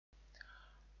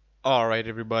Alright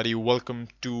everybody, welcome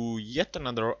to yet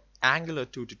another Angular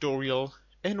 2 tutorial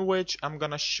in which I'm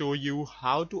gonna show you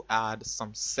how to add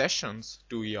some sessions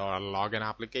to your login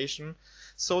application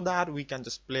so that we can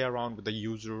just play around with the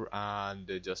user and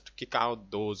just kick out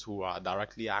those who are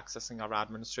directly accessing our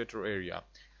administrator area.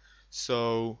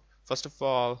 So first of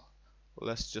all,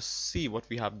 let's just see what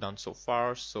we have done so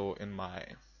far. So in my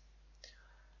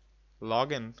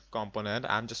login component,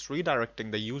 I'm just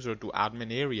redirecting the user to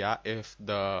admin area if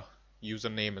the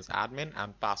username is admin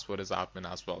and password is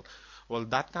admin as well. Well,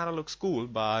 that kind of looks cool,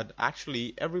 but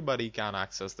actually everybody can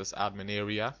access this admin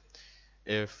area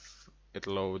if it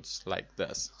loads like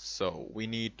this. So we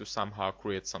need to somehow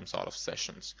create some sort of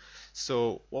sessions.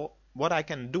 So what I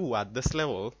can do at this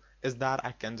level is that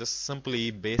I can just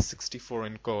simply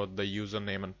base64 encode the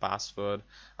username and password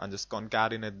and just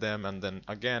concatenate them and then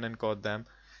again encode them.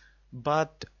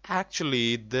 But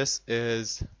actually, this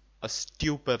is a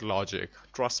stupid logic.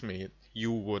 Trust me,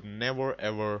 you would never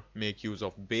ever make use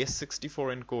of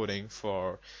base64 encoding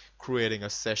for creating a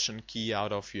session key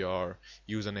out of your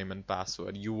username and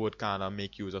password. You would kind of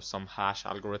make use of some hash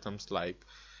algorithms like,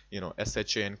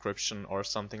 SHA encryption or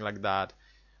something like that.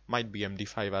 Might be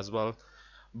MD5 as well.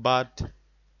 But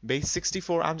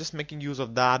base64, I'm just making use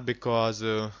of that because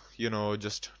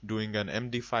just doing an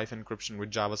MD5 encryption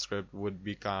with JavaScript would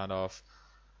be kind of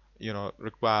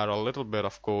require a little bit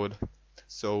of code.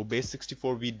 So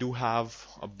base64, we do have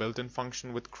a built-in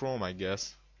function with Chrome, I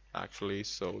guess, actually.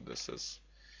 So this is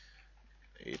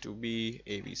A to B,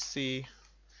 ABC.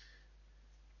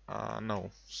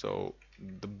 No, so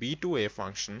the B to A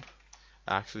function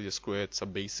actually just creates a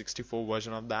base64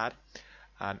 version of that,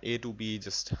 and A to B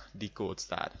just decodes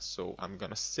that. So I'm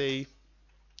gonna say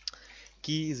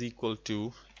key is equal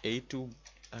to A to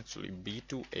actually B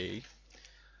to A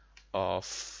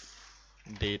of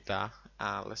data,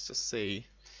 and let's just say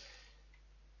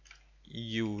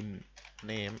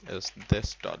name is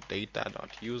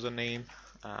this.data.username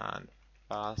and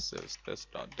pass is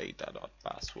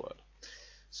this.data.password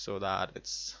so that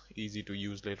it's easy to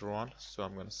use later on. So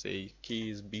I'm going to say key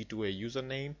is B2A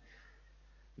username.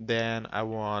 Then I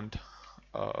want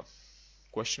a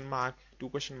question mark, two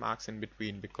question marks in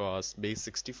between because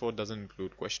base64 doesn't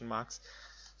include question marks.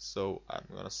 So I'm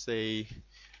going to say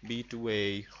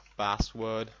B2A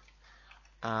password,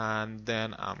 and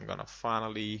then I'm going to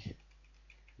finally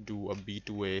do a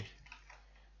B2A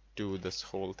to this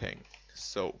whole thing.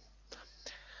 So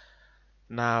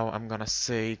now I'm gonna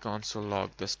say console log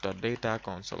this dot data,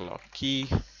 console log key,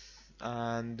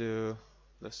 and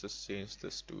let's just change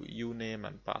this to uname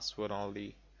and password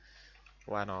only.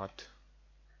 Why not?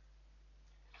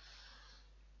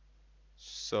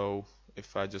 So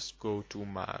if I just go to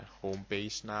my home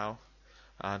page now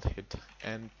and hit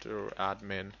enter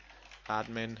admin,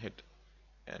 hit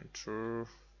enter.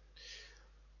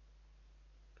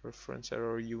 Reference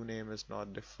error, uname is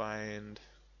not defined.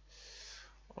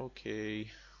 Okay,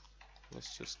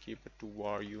 let's just keep it to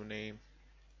var uname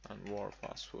and var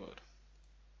password.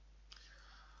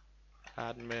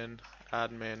 Admin,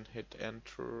 hit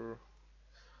enter.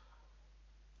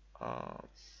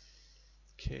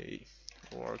 Okay,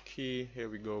 var key, here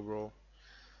we go, bro.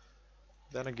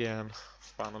 Then again,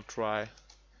 final try,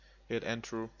 hit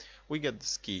enter. We get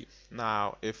this key.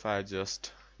 Now, if I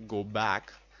just go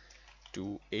back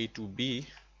to A to B,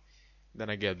 then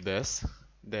I get this.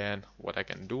 Then what I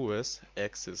can do is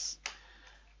X is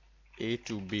A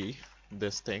to B,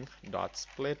 this thing, dot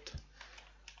split,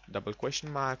 double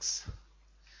question marks,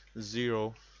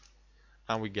 0,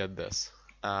 and we get this.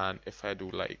 And if I do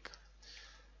like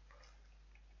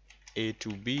A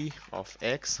to B of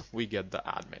X, we get the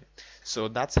admin. So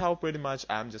that's how pretty much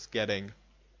I'm just getting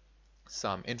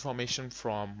some information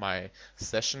from my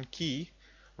session key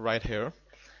right here.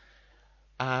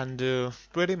 And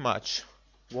pretty much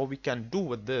what we can do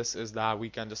with this is that we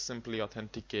can just simply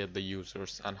authenticate the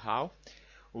users. And how?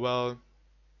 Well,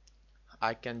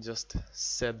 I can just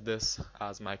set this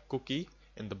as my cookie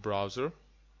in the browser.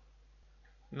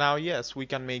 Now, yes, we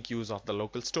can make use of the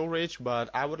local storage, but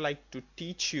I would like to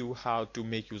teach you how to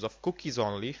make use of cookies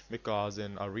only, because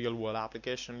in a real world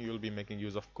application, you'll be making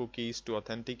use of cookies to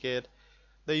authenticate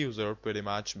the user pretty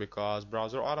much, because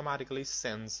browser automatically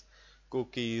sends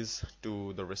cookies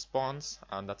to the response,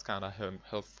 and that's kind of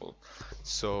helpful.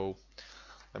 So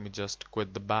let me just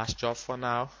quit the bash job for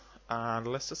now, and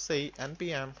let's just say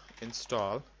npm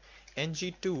install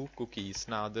ng2 cookies.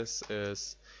 Now this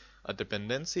is a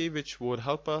dependency which would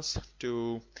help us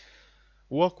to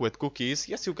work with cookies.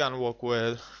 Yes, you can work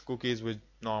with cookies with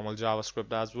normal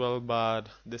JavaScript as well, but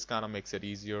this kind of makes it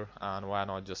easier, and why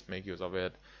not just make use of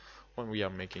it when we are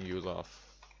making use of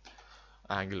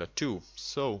Angular 2.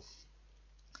 So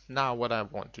now what I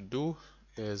want to do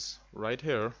is right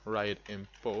here write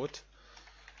import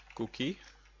cookie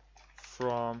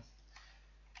from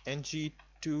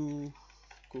ng2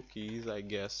 cookies. I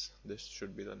guess this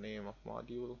should be the name of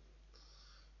module.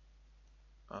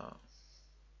 uh,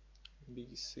 B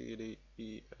C D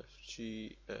E F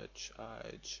G H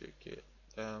I J K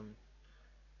M,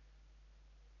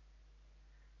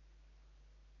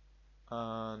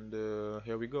 and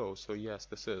here we go. So yes,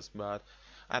 this is, but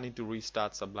I need to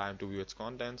restart Sublime to view its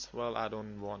contents. Well, I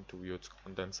don't want to view its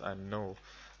contents. I know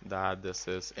that this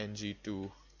is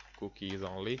ng2 cookies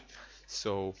only,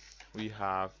 so we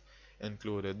have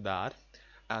included that.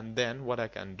 And then what I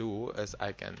can do is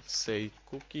I can say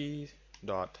cookie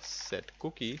dot set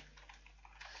cookie,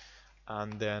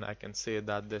 and then I can say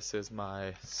that this is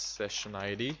my session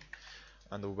ID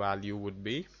and the value would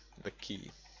be the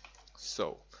key.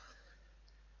 So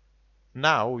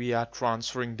now we are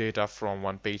transferring data from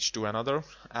one page to another,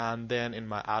 and then in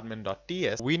my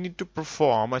admin.ts we need to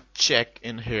perform a check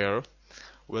in here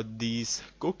with these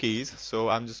cookies. So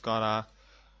I'm just gonna,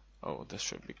 oh, this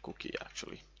should be cookie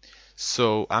actually.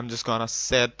 So I'm just gonna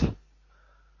set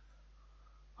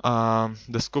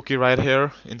this cookie right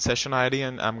here in session ID,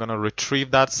 and I'm gonna retrieve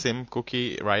that same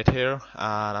cookie right here,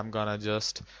 and I'm gonna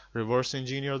just reverse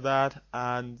engineer that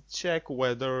and check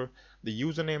whether the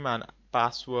username and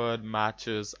password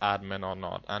matches admin or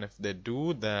not. And if they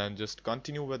do, then just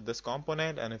continue with this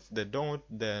component, and if they don't,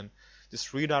 then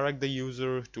just redirect the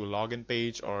user to a login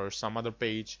page or some other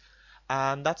page.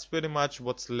 And that's pretty much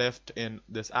what's left in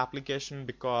this application,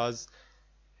 because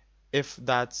if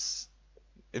that's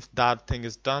if that thing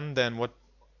is done, then what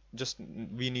just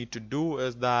we need to do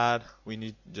is that we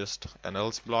need just an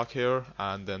else block here,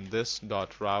 and then this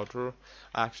dot router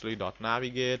actually dot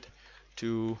navigate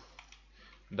to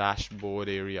dashboard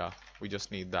area. We just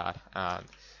need that, and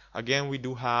again we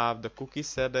do have the cookie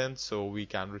set in, so we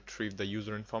can retrieve the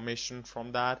user information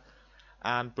from that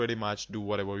and pretty much do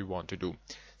whatever we want to do.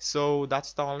 So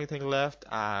that's the only thing left,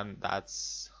 and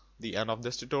that's the end of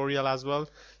this tutorial as well.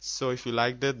 So if you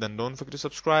liked it, then don't forget to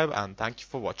subscribe, and thank you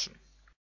for watching.